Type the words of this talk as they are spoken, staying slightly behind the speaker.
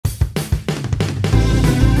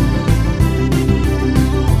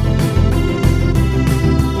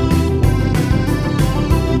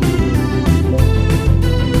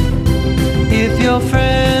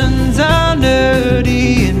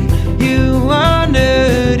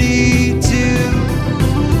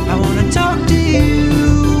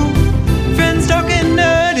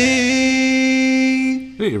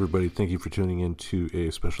everybody. Thank you for tuning in to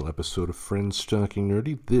a special episode of Friends Talking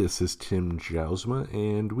Nerdy. This is Tim Jousma,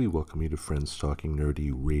 and we welcome you to Friends Talking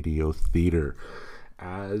Nerdy Radio Theater.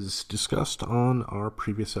 As discussed on our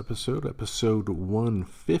previous episode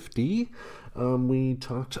 150, we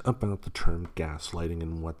talked about the term gaslighting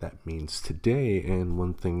and what that means today. And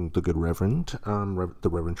one thing the good Reverend, the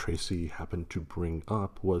Reverend Tracy, happened to bring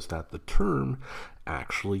up was that the term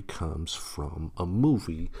actually comes from a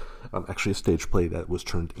movie, actually a stage play that was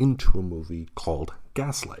turned into a movie called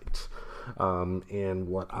Gaslight. And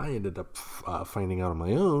what I ended up finding out on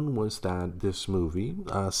my own was that this movie,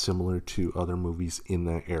 similar to other movies in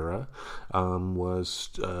that era,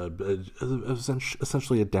 was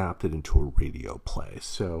essentially adapted into a radio play.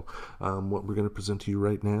 So what we're going to present to you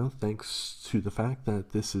right now, thanks to the fact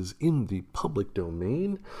that this is in the public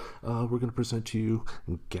domain, we're going to present to you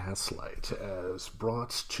Gaslight, as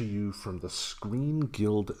brought to you from the Screen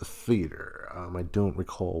Guild Theater. I don't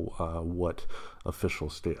recall what official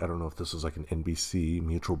state. I don't know if this is like an NBC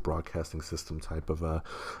Mutual Broadcasting System type of a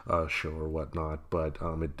show or whatnot, but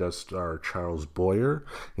it does star Charles Boyer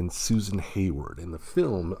and Susan Hayward. In the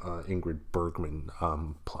film, Ingrid Bergman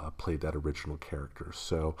played that original character.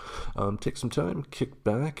 So take some time, kick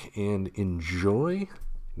back, and enjoy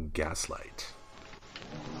Gaslight.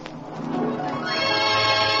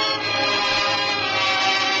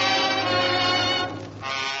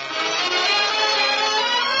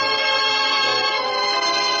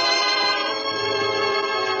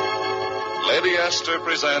 Lady Esther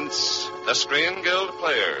presents the Screen Guild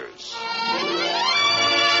Players.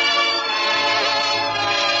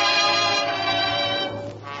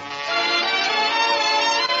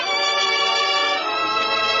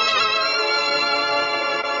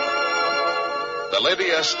 The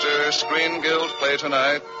Lady Esther Screen Guild play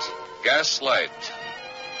tonight, Gaslight.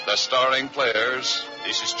 The starring players.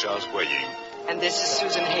 This is Charles Boyer. And this is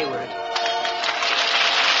Susan Hayward.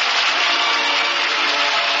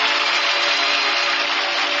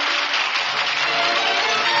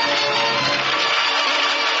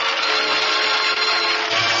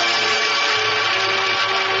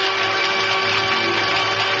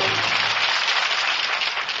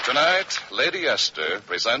 Tonight, Lady Esther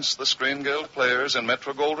presents the Screen Guild Players in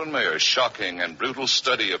Metro-Goldwyn-Mayer's shocking and brutal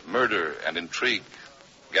study of murder and intrigue,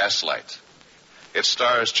 Gaslight. It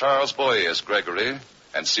stars Charles Boyer as Gregory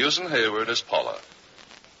and Susan Hayward as Paula.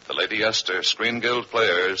 The Lady Esther Screen Guild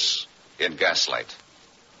Players in Gaslight.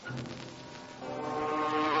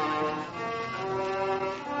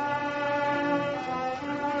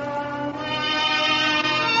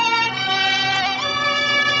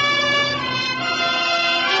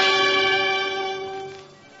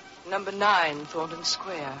 Number 9, Thornton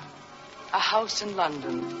Square. A house in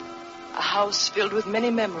London. A house filled with many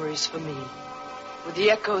memories for me. With the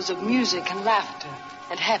echoes of music and laughter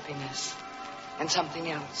and happiness. And something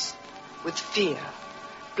else. With fear.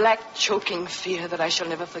 Black, choking fear that I shall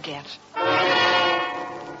never forget.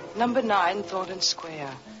 Number 9, Thornton Square.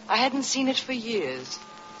 I hadn't seen it for years.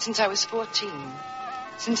 Since I was 14.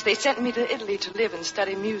 Since they sent me to Italy to live and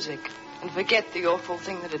study music. And forget the awful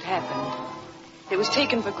thing that had happened. It was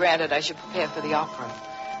taken for granted I should prepare for the opera.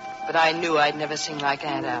 But I knew I'd never sing like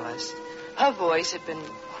Aunt Alice. Her voice had been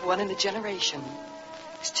one in a generation.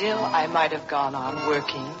 Still, I might have gone on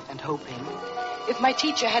working and hoping if my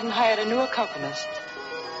teacher hadn't hired a new accompanist.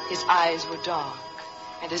 His eyes were dark,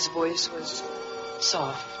 and his voice was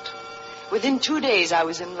soft. Within 2 days, I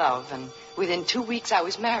was in love, and within 2 weeks, I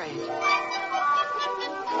was married.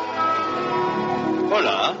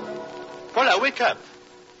 Paula, wake up.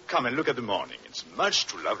 Come and look at the morning. It's much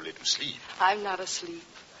too lovely to sleep. I'm not asleep.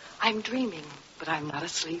 I'm dreaming, but I'm not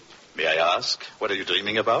asleep. May I ask, what are you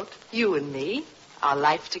dreaming about? You and me, our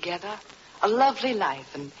life together, a lovely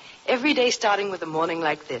life, and every day starting with a morning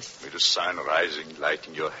like this. With the sun rising,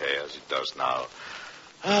 lighting your hair as it does now.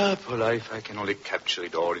 Ah, Paula, if I can only capture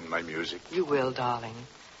it all in my music. You will, darling.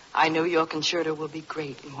 I know your concerto will be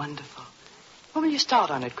great and wonderful. When will you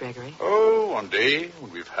start on it, Gregory? Oh, one day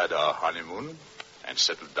when we've had our honeymoon and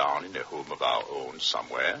settled down in a home of our own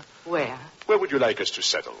somewhere. Where? Where would you like us to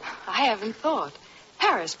settle? I haven't thought.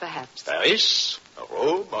 Paris, perhaps. Paris? Or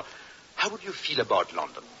Rome? Or how would you feel about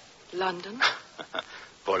London? London?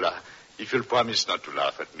 Paula, if you'll promise not to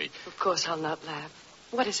laugh at me. Of course I'll not laugh.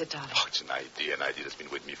 What is it, darling? Oh, it's an idea that's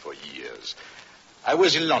been with me for years. I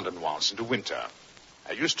was in London once in the winter.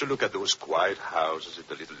 I used to look at those quiet houses in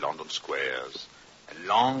the little London squares and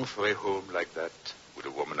long for a home like that with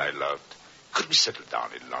a woman I loved. Could we settle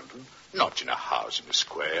down in London? Not in a house in a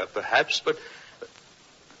square, perhaps, but...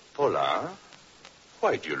 Paula,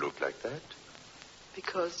 why do you look like that?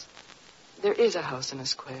 Because there is a house in a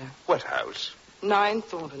square. What house? 9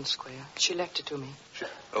 Thornton Square. She left it to me.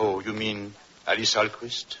 Oh, you mean Alice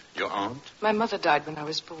Alquist, your aunt? My mother died when I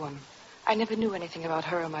was born. I never knew anything about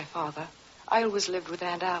her or my father. I always lived with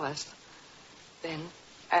Aunt Alice. Then,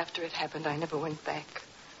 after it happened, I never went back.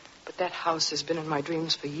 But that house has been in my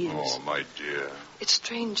dreams for years. Oh, my dear. It's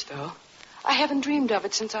strange, though. I haven't dreamed of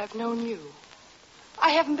it since I've known you.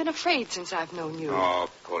 I haven't been afraid since I've known you. Oh,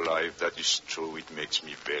 Paula, if that is true, it makes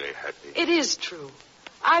me very happy. It is true.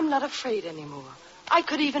 I'm not afraid anymore. I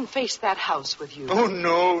could even face that house with you. Oh,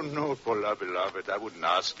 no, Paula, beloved. I wouldn't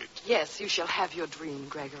ask it. Yes, you shall have your dream,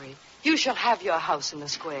 Gregory. You shall have your house in the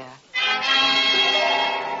square.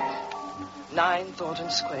 9 Thornton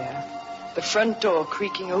Square. The front door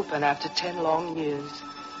creaking open after 10 long years.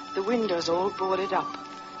 The windows all boarded up.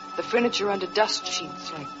 The furniture under dust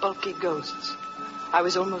sheets like bulky ghosts. I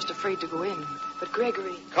was almost afraid to go in, but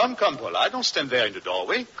Gregory... Come, Paula. Don't stand there in the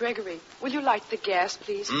doorway. Gregory, will you light the gas,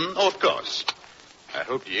 please? Oh, of course. I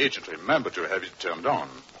hope the agent remembered to have it turned on.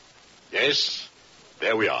 Yes,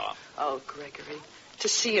 there we are. Oh, Gregory, to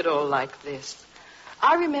see it all like this.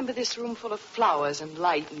 I remember this room full of flowers and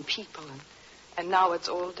light and people, and now it's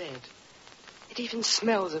all dead. It even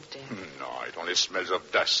smells of death. No, it only smells of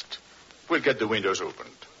dust. We'll get the windows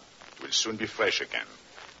opened. It will soon be fresh again.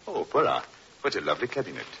 Oh, Paula, what a lovely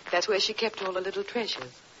cabinet. That's where she kept all the little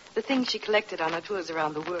treasures, the things she collected on her tours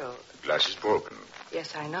around the world. The glass is broken.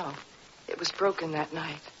 Yes, I know. It was broken that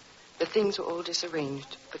night. The things were all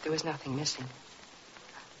disarranged, but there was nothing missing.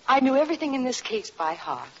 I knew everything in this case by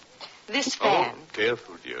heart. This fan. Oh,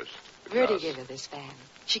 careful, dears. Verdi gave her this fan.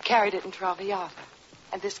 She carried it in Traviata.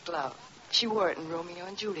 And this glove. She wore it in Romeo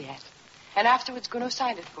and Juliet. And afterwards Gounod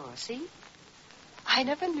signed it for her, see? I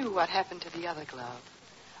never knew what happened to the other glove.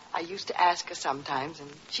 I used to ask her sometimes, and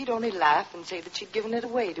she'd only laugh and say that she'd given it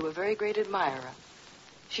away to a very great admirer.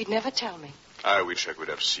 She'd never tell me. I wish I could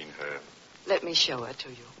have seen her. Let me show her to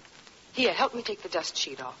you. Here, help me take the dust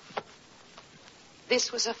sheet off.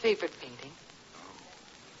 This was her favorite painting.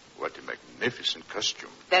 Oh, what a magnificent costume.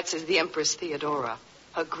 That's as the Empress Theodora,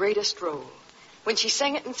 her greatest role. When she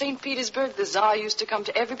sang it in St. Petersburg, the Tsar used to come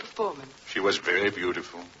to every performance. She was very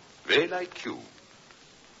beautiful, very like you.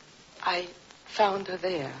 I found her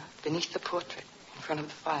there, beneath the portrait, in front of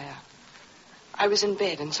the fire. I was in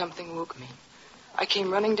bed and something woke me. I came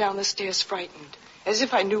running down the stairs frightened, as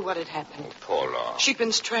if I knew what had happened. Oh, Paula. She'd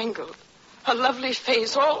been strangled. Her lovely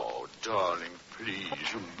face all... Oh, darling, please,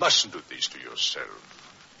 you mustn't do this to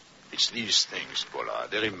yourself. It's these things, Paula.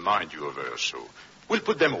 They remind you of her, so we'll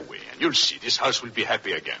put them away, and you'll see this house will be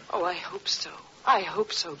happy again. Oh, I hope so. I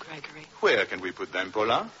hope so, Gregory. Where can we put them,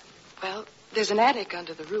 Paula? Well, there's an attic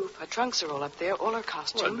under the roof. Her trunks are all up there, all her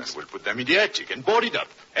costumes. Well, then we'll put them in the attic and board it up.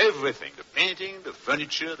 Everything. The painting, the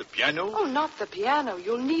furniture, the piano. Oh, not the piano.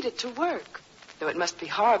 You'll need it to work. Though it must be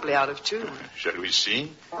horribly out of tune. Shall we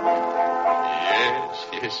see? Yes,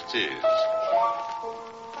 it is.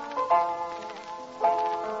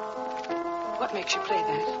 What makes you play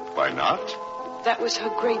that? Why not? That was her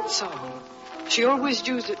great song. She always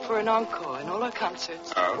used it for an encore in all her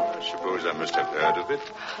concerts. Oh, I suppose I must have heard of it.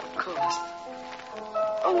 Of course.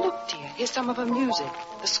 Oh, look, dear. Here's some of her music.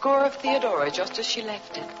 The score of Theodora, just as she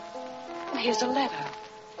left it. And here's a letter.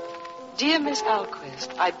 Dear Miss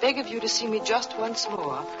Alquist, I beg of you to see me just once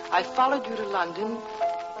more. I followed you to London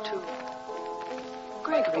to...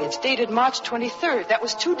 Gregory, it's dated March 23rd. That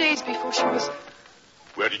was 2 days before she was...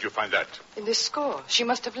 Where did you find that? In this score. She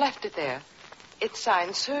must have left it there. It's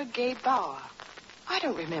signed Sir Gay Bauer. I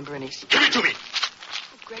don't remember any... Give it to me!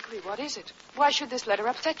 Oh, Gregory, what is it? Why should this letter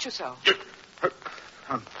upset you so?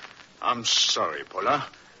 I'm sorry, Paula.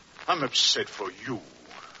 I'm upset for you.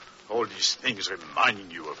 All these things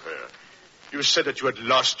reminding you of her. You said that you had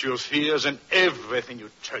lost your fears, and everything you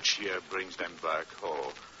touch here brings them back.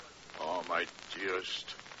 Oh, my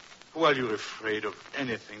dearest. While you're afraid of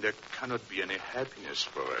anything, there cannot be any happiness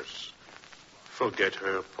for us. Forget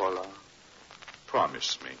her, Paula.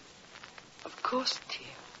 Promise me. Of course,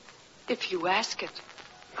 dear. If you ask it,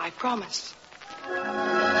 I promise.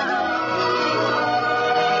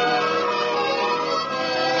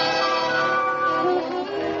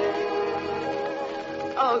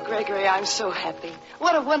 Oh, Gregory, I'm so happy.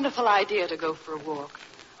 What a wonderful idea to go for a walk.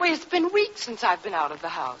 Why, it's been weeks since I've been out of the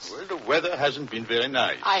house. Well, the weather hasn't been very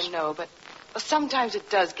nice. I know, but sometimes it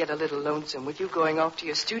does get a little lonesome with you going off to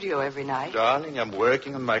your studio every night. Darling, I'm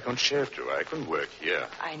working on my concerto. I can work here.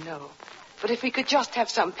 I know. But if we could just have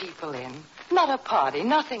some people in. Not a party,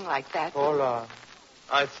 nothing like that. Paula,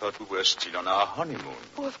 I thought we were still on our honeymoon.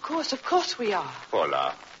 Oh, of course we are.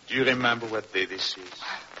 Paula, do you remember what day this is?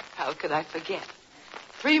 How could I forget?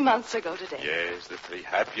 3 months ago today. Yes, the 3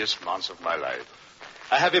 happiest months of my life.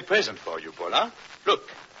 I have a present for you, Paula. Look.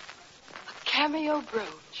 A cameo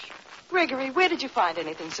brooch. Gregory, where did you find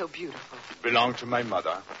anything so beautiful? It belonged to my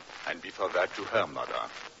mother, and before that to her mother.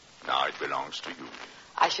 Now it belongs to you.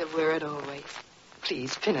 I shall wear it always.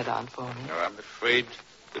 Please, pin it on for me. No, I'm afraid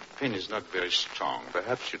the pin is not very strong.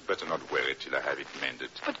 Perhaps you'd better not wear it till I have it mended.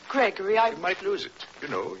 But, Gregory, You might lose it. You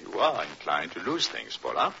know, you are inclined to lose things,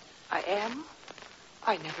 Paula. I am?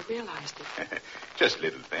 I never realized it. Just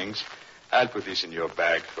little things. I'll put this in your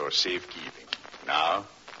bag for safekeeping. Now,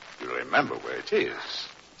 you'll remember where it is.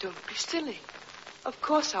 Don't be silly. Of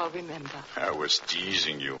course I'll remember. I was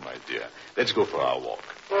teasing you, my dear. Let's go for our walk.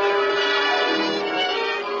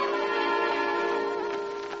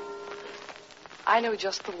 I know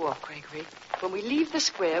just the walk, Gregory. When we leave the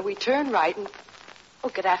square, we turn right and... Oh,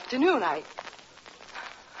 good afternoon. I'm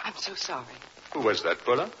so sorry. Who was that,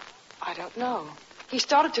 Paula? I don't know. He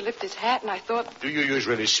started to lift his hat, and I thought... Do you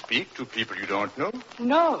usually speak to people you don't know?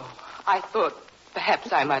 No. I thought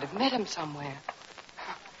perhaps I might have met him somewhere.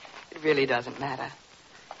 It really doesn't matter.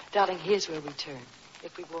 Darling, here's where we turn.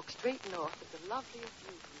 If we walk straight north, it's a loveliest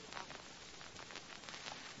view.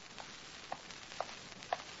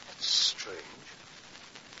 It's strange.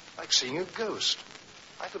 Like seeing a ghost.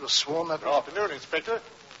 I could have sworn that... Good afternoon, Inspector.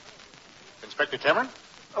 Inspector Cameron?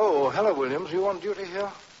 Oh, hello, Williams. You on duty here?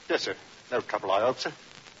 Yes, sir. No trouble, I hope, sir.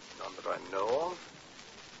 None that I know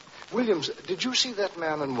of. Williams, did you see that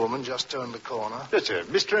man and woman just turn the corner? Yes, sir.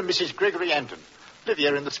 Mr. and Mrs. Gregory Anton. Live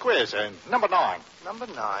here in the square, sir. Number 9. Number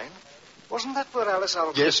 9? Wasn't that where Alice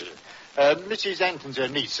Alfred... Yes, sir. Mrs. Anton's her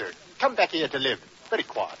niece, sir. Come back here to live. Very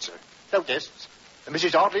quiet, sir. No guests. And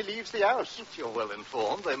Mrs. hardly leaves the house. If you're well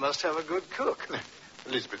informed, they must have a good cook.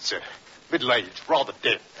 Elizabeth, sir. Middle-aged, rather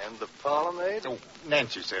deaf. And the parlour maid? Oh,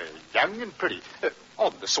 Nancy, sir. Young and pretty.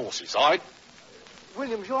 On the saucy side.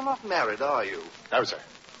 Williams, you're not married, are you? No, sir.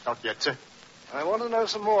 Not yet, sir. I want to know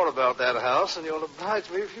some more about that house, and you'll oblige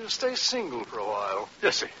me if you stay single for a while.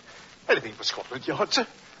 Yes, sir. Anything for Scotland Yard, sir.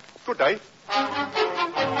 Good day.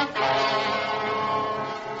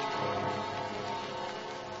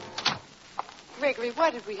 Gregory, why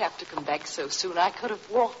did we have to come back so soon? I could have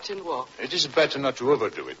walked and walked. It is better not to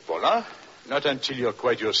overdo it, Paula. Not until you're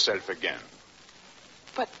quite yourself again.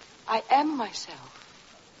 But I am myself.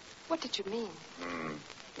 What did you mean?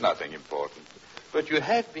 Nothing important. But you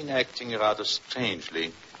have been acting rather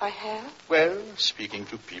strangely. I have? Well, speaking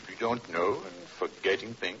to people you don't know and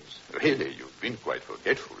forgetting things. Really, you've been quite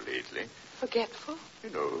forgetful lately. Forgetful? You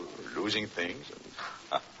know, losing things.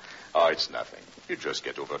 And... Oh, it's nothing. You just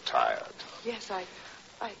get overtired. Yes, I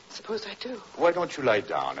suppose I do. Why don't you lie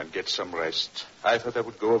down and get some rest? I thought I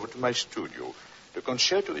would go over to my studio. The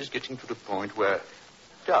concerto is getting to the point where...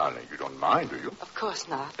 Darling, you don't mind, do you? Of course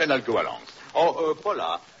not. Then I'll go along. Oh,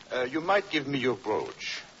 Paula, you might give me your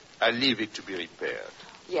brooch. I'll leave it to be repaired.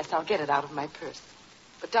 Yes, I'll get it out of my purse.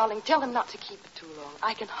 But, darling, tell them not to keep it too long.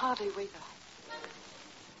 I can hardly wait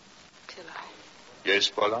till Yes,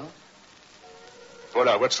 Paula?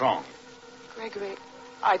 Paula, what's wrong? Gregory,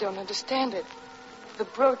 I don't understand it. The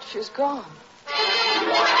brooch is gone.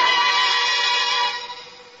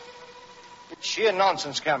 It's sheer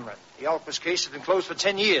nonsense, Cameron. The Alquist case has been closed for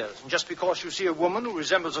 10 years, and just because you see a woman who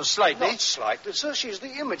resembles her slightly... Not slightly, sir. She's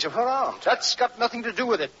the image of her aunt. That's got nothing to do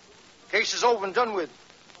with it. Case is over and done with.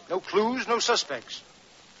 No clues, no suspects.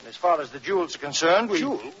 And as far as the jewels are concerned, we...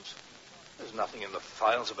 Jewels? There's nothing in the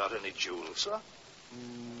files about any jewels, sir.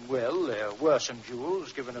 Well, there were some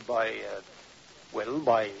jewels given her by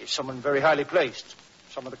someone very highly placed.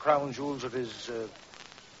 Some of the crown jewels of his,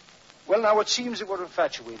 Well, now, it seems they were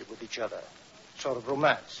infatuated with each other. Sort of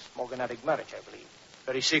romance. Morganatic marriage, I believe.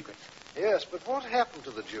 Very secret. Yes, but what happened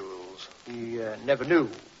to the jewels? We never knew.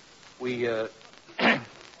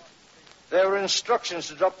 There were instructions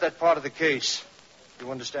to drop that part of the case. You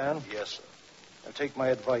understand? Yes, sir. Now, take my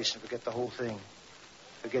advice and forget the whole thing.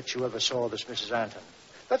 Forget you ever saw this Mrs. Anton.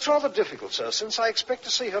 That's rather difficult, sir, since I expect to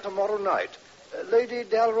see her tomorrow night. Lady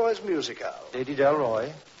Dalroy's music hour. Lady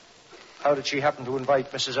Dalroy? How did she happen to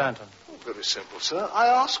invite Mrs. Anton? Oh, very simple, sir. I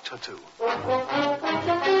asked her to.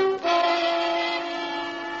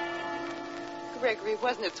 Gregory,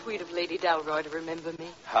 wasn't it sweet of Lady Dalroy to remember me?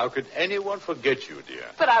 How could anyone forget you, dear?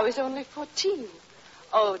 But I was only 14.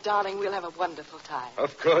 Oh, darling, we'll have a wonderful time.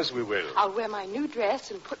 Of course we will. I'll wear my new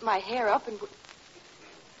dress and put my hair up and...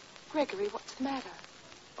 Gregory, what's the matter?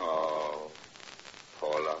 Oh,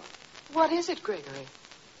 Paula. What is it, Gregory?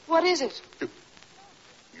 What is it?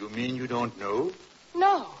 You mean you don't know?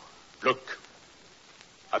 No. Look.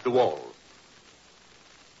 At the wall.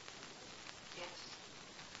 Yes.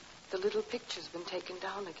 The little picture's been taken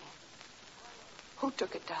down again. Who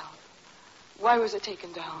took it down? Why was it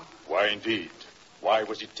taken down? Why, indeed. Why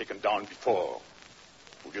was it taken down before?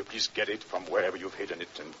 Would you please get it from wherever you've hidden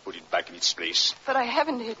it and put it back in its place? But I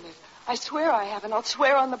haven't hidden it. I swear I haven't. I'll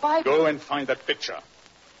swear on the Bible. Go and find that picture.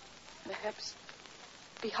 Perhaps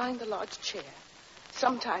behind the large chair.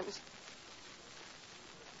 Sometimes.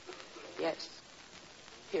 Yes.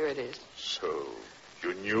 Here it is. So,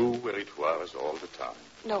 you knew where it was all the time?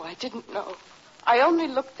 No, I didn't know. I only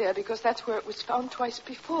looked there because that's where it was found twice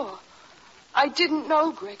before. I didn't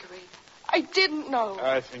know, Gregory. I didn't know.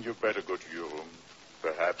 I think you better go to your room.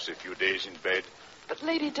 Perhaps a few days in bed. But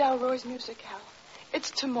Lady Dalroy's musicale. It's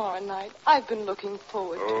tomorrow night. I've been looking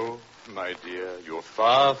forward to it. Oh, my dear, you're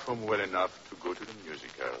far from well enough to go to the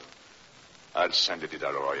musical. I'll send Lady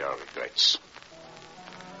Dalroy our regrets.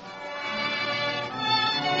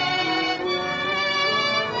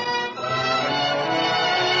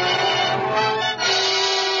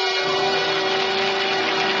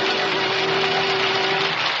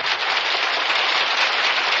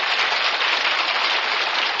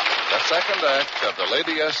 The second act of the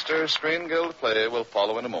Lady Esther Screen Guild play will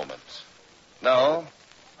follow in a moment. Now,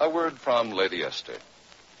 a word from Lady Esther.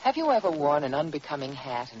 Have you ever worn an unbecoming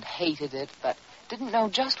hat and hated it, but didn't know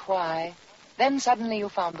just why? Then suddenly you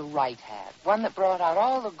found the right hat, one that brought out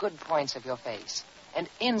all the good points of your face, and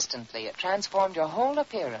instantly it transformed your whole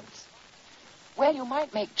appearance. Well, you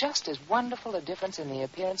might make just as wonderful a difference in the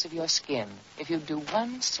appearance of your skin if you do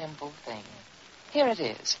one simple thing. Here it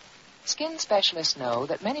is. Skin specialists know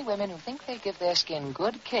that many women who think they give their skin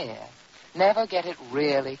good care never get it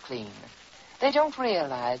really clean. They don't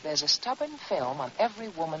realize there's a stubborn film on every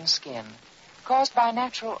woman's skin, caused by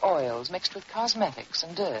natural oils mixed with cosmetics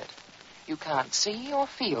and dirt. You can't see or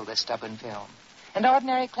feel this stubborn film, and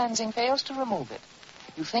ordinary cleansing fails to remove it.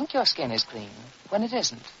 You think your skin is clean when it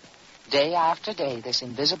isn't. Day after day, this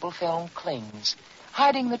invisible film clings,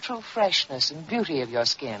 hiding the true freshness and beauty of your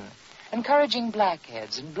skin, encouraging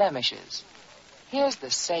blackheads and blemishes. Here's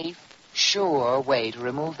the safe, sure way to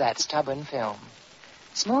remove that stubborn film.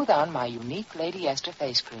 Smooth on my unique Lady Esther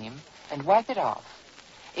face cream and wipe it off.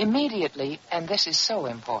 Immediately, and this is so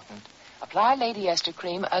important, apply Lady Esther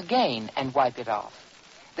cream again and wipe it off.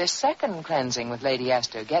 This second cleansing with Lady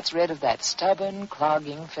Esther gets rid of that stubborn,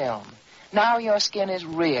 clogging film. Now your skin is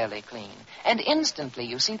really clean, and instantly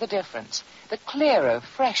you see the difference, the clearer,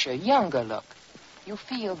 fresher, younger look. You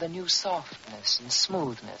feel the new softness and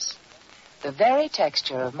smoothness. The very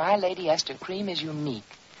texture of my Lady Esther cream is unique,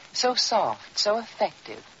 so soft, so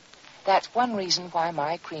effective. That's one reason why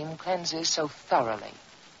my cream cleanses so thoroughly.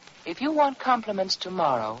 If you want compliments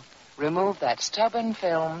tomorrow, remove that stubborn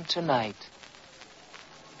film tonight.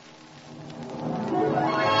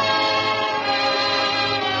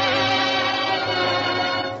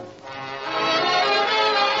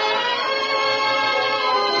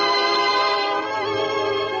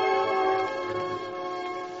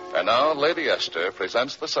 And now, Lady Esther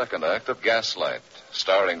presents the second act of Gaslight,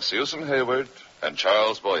 starring Susan Hayward and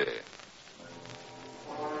Charles Boyer.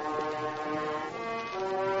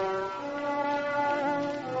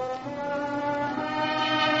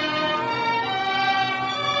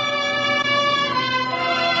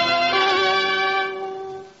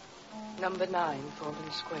 Number 9,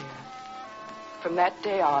 Fulton Square. From that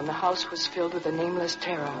day on, the house was filled with a nameless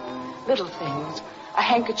terror. Little things, a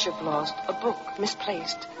handkerchief lost, a book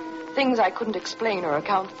misplaced, things I couldn't explain or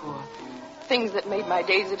account for, things that made my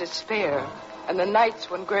days a despair, and the nights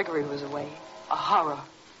when Gregory was away, a horror.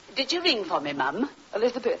 Did you ring for me, Mum?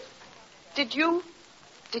 Elizabeth, did you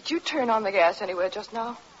turn on the gas anywhere just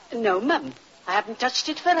now? No, Mum. I haven't touched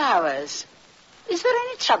it for hours. Is there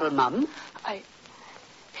any trouble, Mum?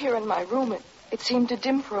 Here in my room, it seemed to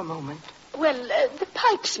dim for a moment. Well, the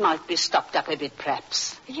pipes might be stopped up a bit,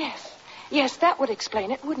 perhaps. Yes, that would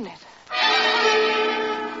explain it, wouldn't it?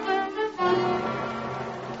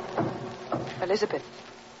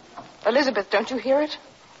 Elizabeth, don't you hear it?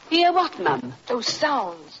 Hear what, Mum? Those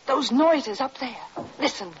sounds, those noises up there.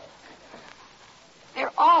 Listen.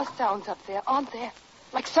 There are sounds up there, aren't there?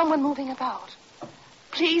 Like someone moving about.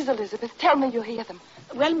 Please, Elizabeth, tell me you hear them.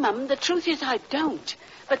 Well, Mum, the truth is I don't.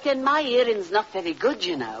 But then my hearing's not very good,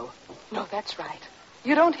 you know. No, that's right.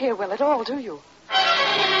 You don't hear well at all, do you?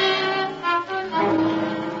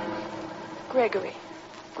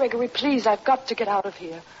 Gregory, please, I've got to get out of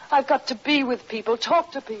here. I've got to be with people,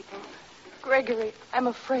 talk to people. Gregory, I'm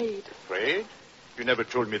afraid. Afraid? You never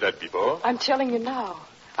told me that before. I'm telling you now.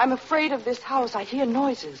 I'm afraid of this house. I hear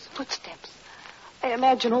noises, footsteps. I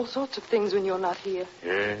imagine all sorts of things when you're not here.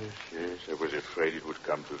 Yes, I was afraid it would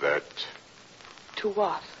come to that. To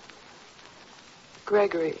what?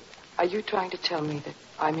 Gregory, are you trying to tell me that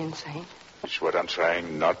I'm insane? It's what I'm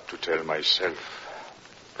trying not to tell myself.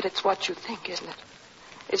 But it's what you think, isn't it?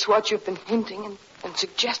 It's what you've been hinting and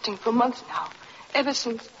suggesting for months now. Ever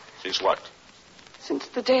since... Since what? Since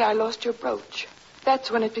the day I lost your brooch. That's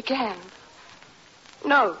when it began.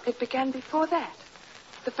 No, it began before that.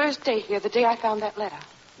 The first day here, the day I found that letter.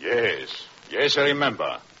 Yes, I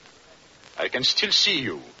remember. I can still see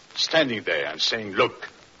you standing there and saying, look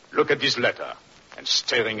at this letter, and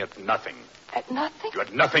staring at nothing. At nothing? You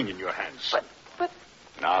had nothing in your hands. But...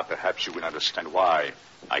 Now, perhaps you will understand why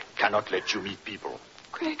I cannot let you meet people.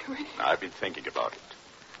 Gregory. I've been thinking about it.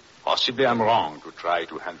 Possibly I'm wrong to try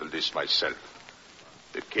to handle this myself.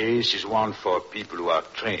 The case is one for people who are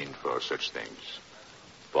trained for such things.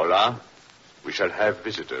 Voila, we shall have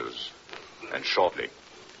visitors, and shortly.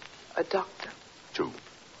 A doctor? 2.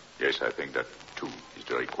 Yes, I think that 2 is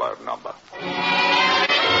the required number.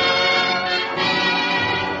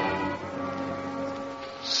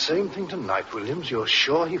 Same thing tonight, Williams. You're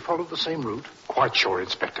sure he followed the same route? Quite sure,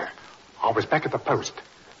 Inspector. I was back at the post.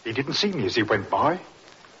 He didn't see me as he went by.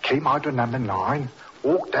 Came out of number 9,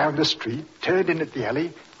 walked down the street, turned in at the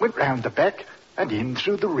alley, went round the back, and in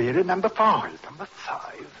through the rear of number 5. Number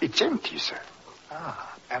 5? It's empty, sir.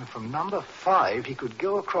 Ah, and from number 5 he could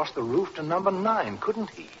go across the roof to number 9, couldn't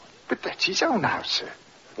he? But that's his own house, sir.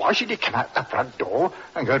 Why should he come out the front door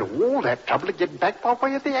and go to all that trouble to get back by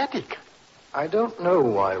way of the attic? I don't know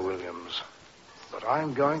why, Williams, but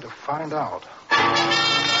I'm going to find out.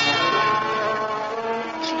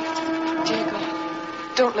 Please, dear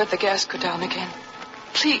God, don't let the gas go down again.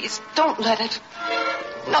 Please, don't let it.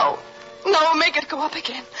 No, make it go up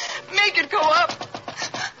again. Make it go up.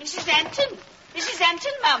 Mrs. Anton. Mrs.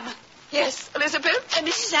 Anton, Mum. Yes, Elizabeth?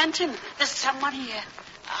 Mrs. Anton, there's someone here.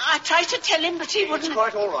 I tried to tell him, but he wouldn't. It's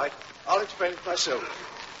quite all right. I'll explain it myself.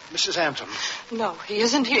 Mrs. Anton. No, he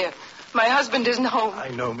isn't here. My husband isn't home. I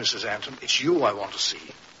know, Mrs. Anton. It's you I want to see.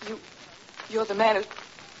 You're the man who...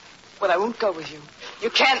 Well, I won't go with you. You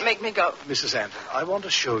can't make me go. Mrs. Anton, I want to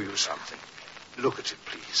show you something. Look at it,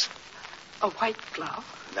 please. A white glove?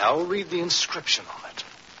 Now read the inscription on it.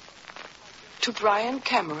 To Brian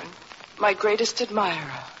Cameron, my greatest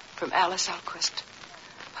admirer, from Alice Alquist.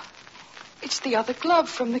 It's the other glove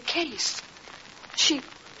from the case. She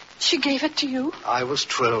gave it to you? I was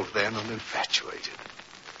 12 then and infatuated.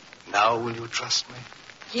 Now will you trust me?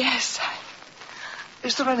 Yes,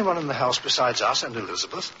 Is there anyone in the house besides us and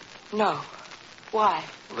Elizabeth? No. Why?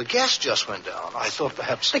 Well, the gas just went down. I thought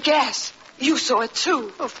perhaps... The gas? You saw it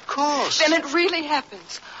too. Of course. Then it really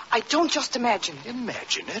happens. I don't just imagine it.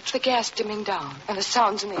 Imagine it? The gas dimming down and the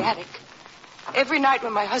sounds in the attic. Every night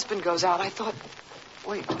when my husband goes out, I thought...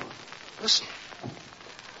 Wait. Listen.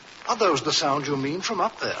 Are those the sounds you mean from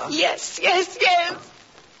up there? Yes.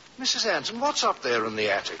 Mrs. Anton, what's up there in the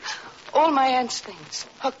attic? All my aunt's things.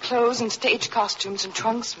 Her clothes and stage costumes and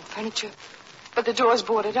trunks and furniture. But the door's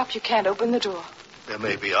boarded up. You can't open the door. There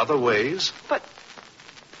may be other ways. But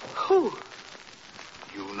who?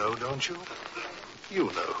 You know, don't you? You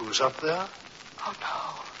know who's up there.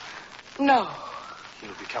 Oh, no.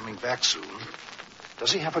 He'll be coming back soon.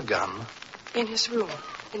 Does he have a gun? In his room,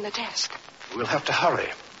 in the desk. We'll have to hurry.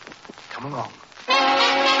 Come along.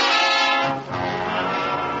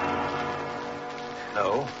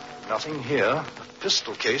 No, nothing here. A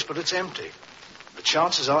pistol case, but it's empty. The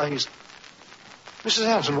chances are he's... Mrs.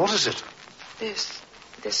 Anton, what is it?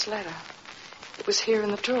 This letter. It was here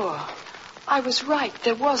in the drawer. I was right.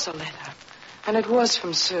 There was a letter. And it was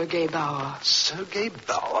from Sergei Bauer. Sergei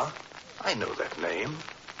Bauer? I know that name.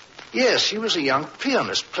 Yes, he was a young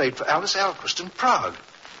pianist, played for Alice Alquist in Prague.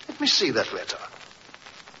 Let me see that letter.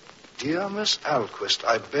 Dear Miss Alquist,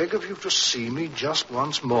 I beg of you to see me just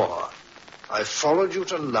once more. I followed you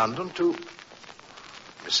to London to...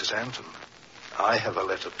 Mrs. Anton, I have a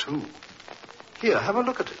letter too. Here, have a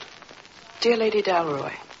look at it. Dear Lady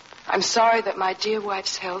Dalroy, I'm sorry that my dear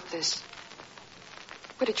wife's health is...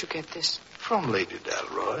 Where did you get this? From Lady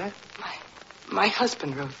Dalroy. My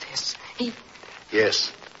husband wrote this.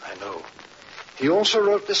 Yes, I know. He also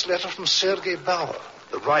wrote this letter from Sergei Bauer.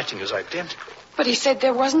 The writing is identical. But he said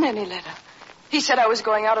there wasn't any letter. He said I was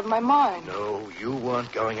going out of my mind. No, you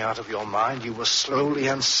weren't going out of your mind. You were slowly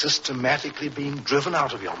and systematically being driven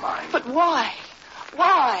out of your mind. But why?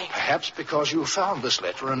 Why? Perhaps because you found this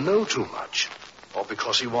letter and know too much. Or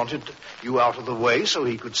because he wanted you out of the way so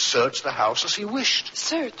he could search the house as he wished.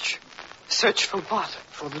 Search? Search for what?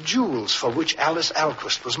 For the jewels for which Alice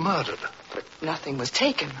Alquist was murdered. But nothing was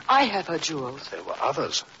taken. I have her jewels. There were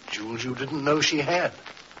others. Jewels you didn't know she had.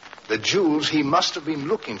 The jewels he must have been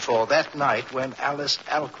looking for that night when Alice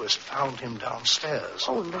Alquist found him downstairs.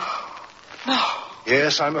 Oh, no. No.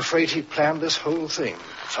 Yes, I'm afraid he planned this whole thing.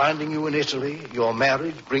 Finding you in Italy, your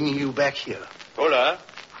marriage, bringing you back here. Hola.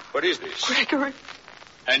 What is this? Gregory.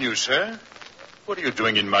 And you, sir? What are you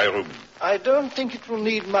doing in my room? I don't think it will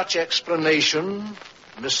need much explanation,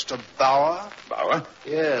 Mr. Bauer. Bauer?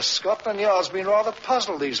 Yes, Scotland Yard's been rather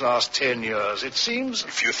puzzled these last 10 years. It seems...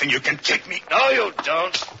 If you think you can take me... No, you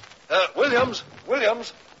don't. Williams,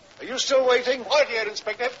 are you still waiting? Right here,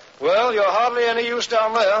 Inspector. Well, you're hardly any use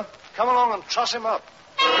down there. Come along and truss him up.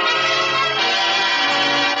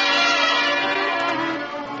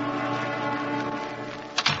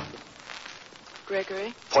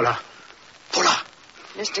 Gregory? Paula.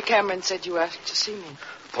 Mr. Cameron said you asked to see me.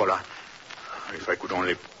 Paula, if I could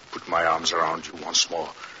only put my arms around you once more.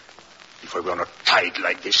 If I were not tied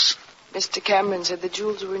like this. Mr. Cameron said the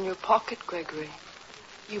jewels were in your pocket, Gregory.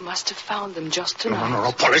 You must have found them just tonight.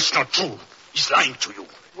 No, Paula, it's not true. He's lying to you.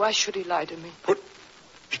 Why should he lie to me?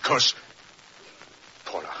 Because...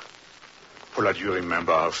 Paula, do you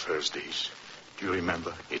remember our first days? Do you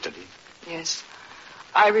remember Italy? Yes,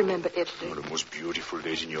 I remember Italy. One of the most beautiful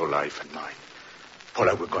days in your life and mine.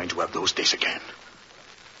 Paula, we're going to have those days again.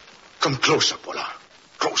 Come closer, Paula.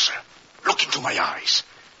 Closer. Look into my eyes.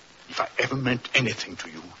 If I ever meant anything to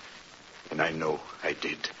you, and I know I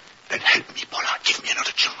did, then help me, Paula. Give me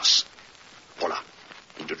another chance. Paula,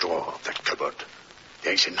 in the drawer of that cupboard,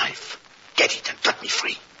 there is a knife. Get it and cut me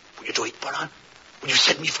free. Will you do it, Paula? Will you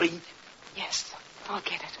set me free? Yes, I'll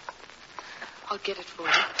get it. I'll get it for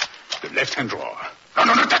you. The left-hand drawer. No,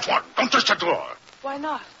 not that one. Don't touch that drawer. Why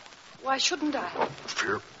not? Why shouldn't I?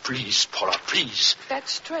 Please, Paula, please.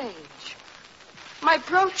 That's strange. My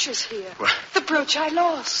brooch is here. What? The brooch I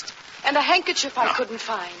lost. And a handkerchief I couldn't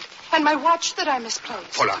find. And my watch that I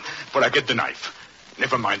misplaced. Paula, get the knife.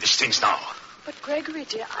 Never mind these things now. But, Gregory,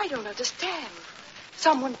 dear, I don't understand.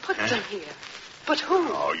 Someone put them here. But who?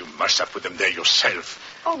 Oh, you must have put them there yourself.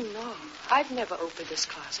 Oh, no. I've never opened this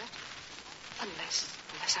closet. Unless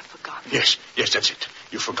I've forgotten. Yes, that's it.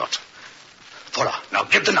 You forgot. Paula, now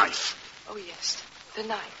get the knife. Oh, yes, the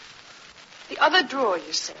knife. The other drawer,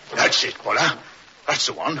 you said. That's it, Paula. That's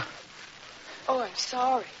the one. Oh, I'm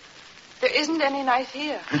sorry. There isn't any knife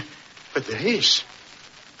here. But there is.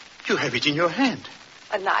 You have it in your hand.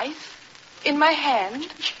 A knife? In my hand?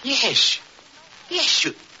 Yes,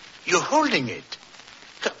 you're holding it.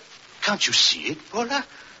 Can't you see it, Paula?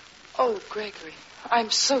 Oh, Gregory,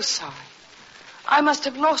 I'm so sorry. I must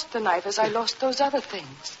have lost the knife as I lost those other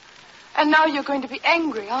things. And now you're going to be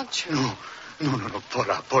angry, aren't you? No,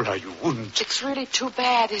 Paula, you wouldn't. It's really too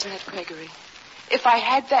bad, isn't it, Gregory? If I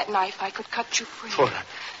had that knife, I could cut you free. Paula.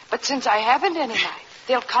 But since I haven't any knife,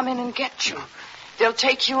 they'll come in and get you. No. They'll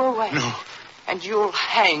take you away. No. And you'll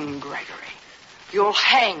hang, Gregory. You'll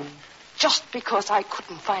hang just because I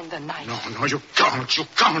couldn't find the knife. No, you can't.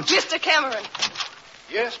 Mr. Cameron.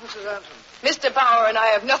 Yes, Mrs. Anton. Mr. Bauer and I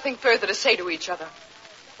have nothing further to say to each other.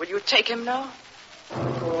 Will you take him now?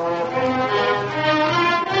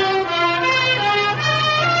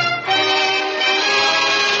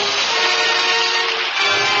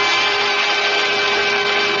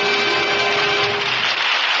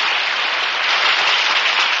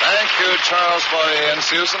 Thank you, Charles Boyer and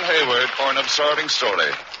Susan Hayward, for an absorbing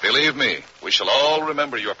story. Believe me, we shall all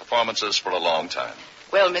remember your performances for a long time.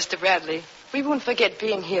 Well, Mr. Bradley, we won't forget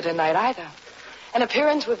being here tonight either. An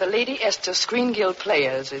appearance with the Lady Esther Screen Guild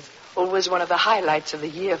Players is always one of the highlights of the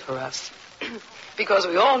year for us. Because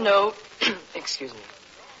we all know, excuse me,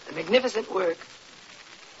 the magnificent work.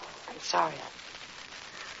 I'm sorry.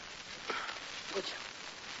 Would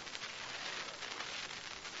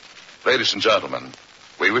you? Ladies and gentlemen,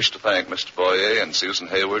 we wish to thank Mr. Boyer and Susan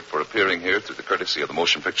Hayward for appearing here through the courtesy of the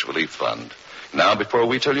Motion Picture Relief Fund. Now, before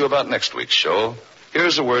we tell you about next week's show,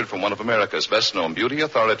 here's a word from one of America's best-known beauty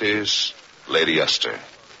authorities, Lady Esther.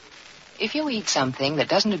 If you eat something that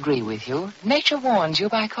doesn't agree with you, nature warns you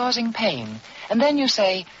by causing pain. And then you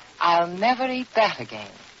say, I'll never eat that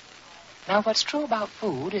again. Now, what's true about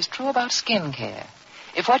food is true about skin care.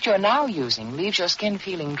 If what you're now using leaves your skin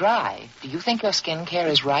feeling dry, do you think your skin care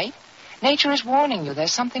is right? Nature is warning you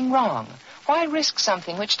there's something wrong. Why risk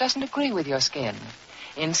something which doesn't agree with your skin?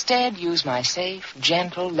 Instead, use my safe,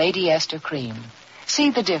 gentle Lady Esther cream.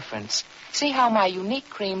 See the difference. See how my unique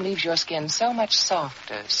cream leaves your skin so much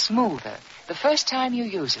softer, smoother, the first time you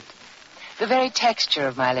use it. The very texture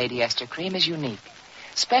of my Lady Esther cream is unique,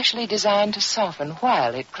 specially designed to soften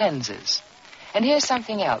while it cleanses. And here's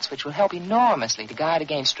something else which will help enormously to guard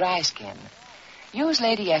against dry skin. Use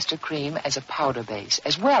Lady Esther cream as a powder base,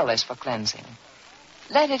 as well as for cleansing.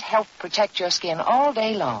 Let it help protect your skin all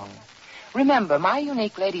day long. Remember, my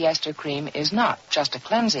unique Lady Esther cream is not just a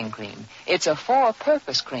cleansing cream. It's a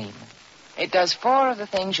four-purpose cream. It does four of the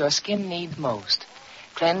things your skin needs most.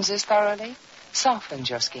 Cleanses thoroughly, softens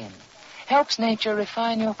your skin, helps nature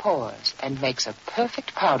refine your pores, and makes a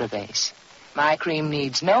perfect powder base. My cream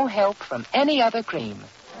needs no help from any other cream.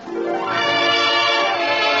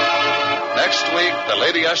 Next week, the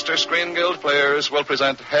Lady Esther Screen Guild players will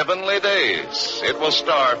present Heavenly Days. It will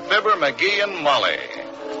star Fibber, McGee, and Molly.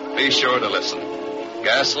 Be sure to listen.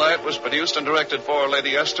 Gaslight was produced and directed for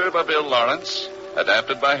Lady Esther by Bill Lawrence,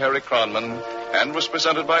 adapted by Harry Cronman, and was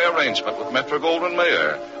presented by arrangement with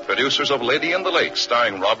Metro-Goldwyn-Mayer, producers of Lady in the Lake,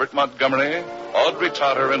 starring Robert Montgomery, Audrey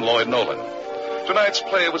Totter, and Lloyd Nolan. Tonight's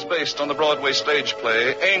play was based on the Broadway stage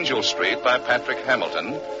play Angel Street by Patrick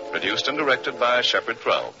Hamilton, produced and directed by Shepard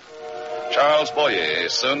Trout. Charles Boyer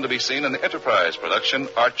is soon to be seen in the Enterprise production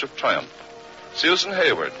Arch of Triumph. Susan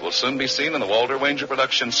Hayward will soon be seen in the Walter Wanger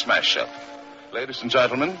production Smash Up. Ladies and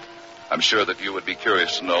gentlemen, I'm sure that you would be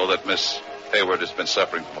curious to know that Miss Hayward has been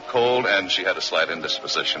suffering from a cold and she had a slight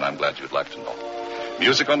indisposition. I'm glad you'd like to know.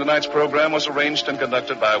 Music on tonight's program was arranged and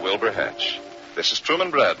conducted by Wilbur Hatch. This is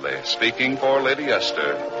Truman Bradley speaking for Lady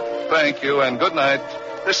Esther. Thank you and good night.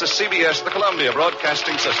 This is CBS, the Columbia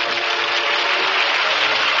Broadcasting System.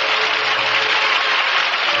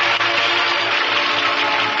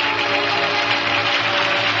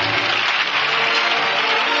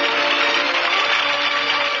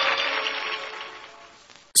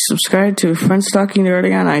 Subscribe to Friends Talking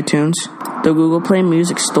Nerdy on iTunes, the Google Play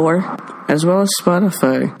Music Store, as well as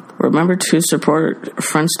Spotify. Remember to support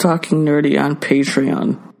Friends Talking Nerdy on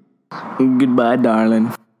Patreon. Goodbye,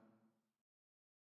 darling.